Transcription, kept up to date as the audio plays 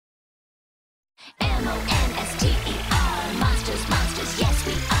M-O-N-S-T-E-R. Monsters, monsters, yes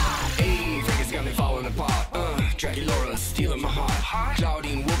we are. Hey, Vegas got me falling apart. Dracula stealing my heart.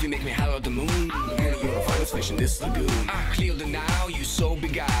 Claudine Wolfie make me holler at the moon. And you're the finest fish in this lagoon. Cleo denial, you so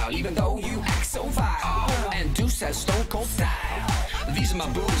beguiled, even though you act so vile. And Deuce has stone cold style. These are my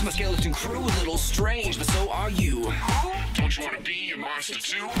boobs, my skeleton crew. A little strange, but so are you. Don't you wanna be a monster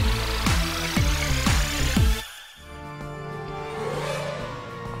too?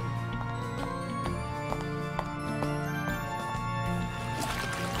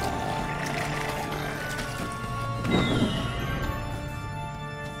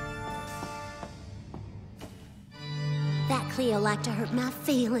 That Cleo liked to hurt my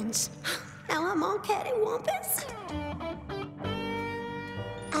feelings. Now I'm all cattywampus.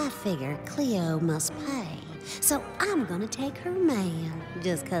 I figure Cleo must pay, so I'm gonna take her man,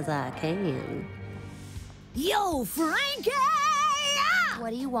 just 'cause I can. Yo, Frankie! What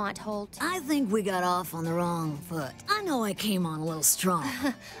do you want, Holt? I think we got off on the wrong foot. I know I came on a little strong.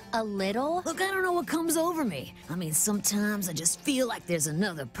 A little? Look, I don't know what comes over me. I mean, sometimes I just feel like there's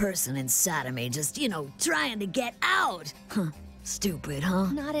another person inside of me just, trying to get out. Stupid,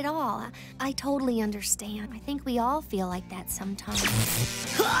 huh? Not at all. I totally understand. I think we all feel like that sometimes.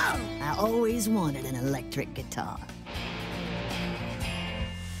 I always wanted an electric guitar.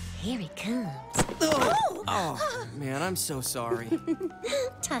 Here he comes. Oh, man, I'm so sorry.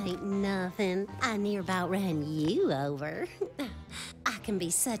 Tain't nothing. I near about ran you over. I can be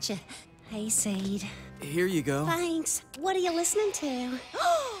such a hayseed. Here you go. Thanks. What are you listening to?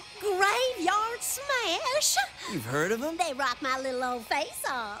 Graveyard Smash! You've heard of them? They rock my little old face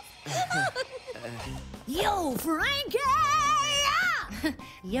off. Yo, Frankie!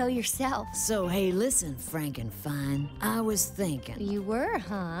 Yo yourself. So, hey, listen, Frankenfine. I was thinking. You were,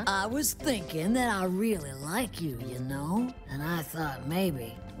 huh? I was thinking that I really like you, And I thought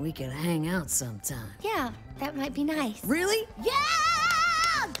maybe we could hang out sometime. Yeah, that might be nice. Really?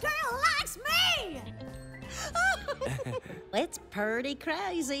 Yeah! Girl likes me! It's pretty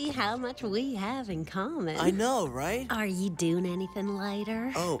crazy how much we have in common. I know, right? Are you doing anything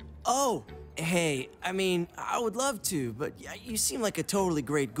later? Oh, hey, I mean, I would love to, but you seem like a totally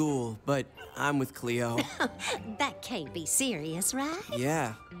great ghoul, but I'm with Cleo. That can't be serious, right?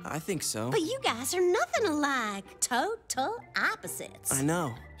 Yeah, I think so. But you guys are nothing alike. Total opposites. I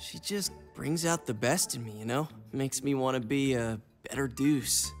know. She just brings out the best in me, Makes me want to be a better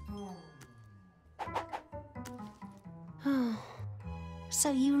Deuce. So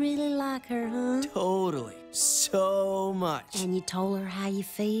you really like her, huh? Totally. So much. And you told her how you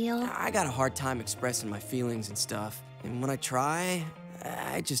feel? I got a hard time expressing my feelings and stuff. And when I try,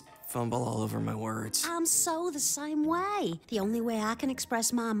 I just fumble all over my words. I'm so the same way. The only way I can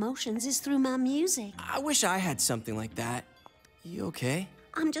express my emotions is through my music. I wish I had something like that. You okay?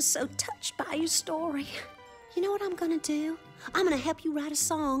 I'm just so touched by your story. You know what I'm gonna do? I'm gonna help you write a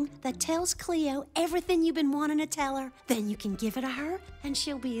song that tells Cleo everything you've been wanting to tell her. Then you can give it to her, and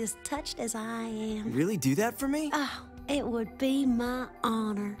she'll be as touched as I am. You really do that for me? Oh, it would be my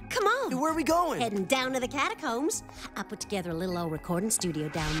honor. Come on. Where are we going? Heading down to the catacombs. I put together a little old recording studio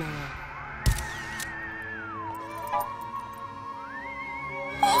down there.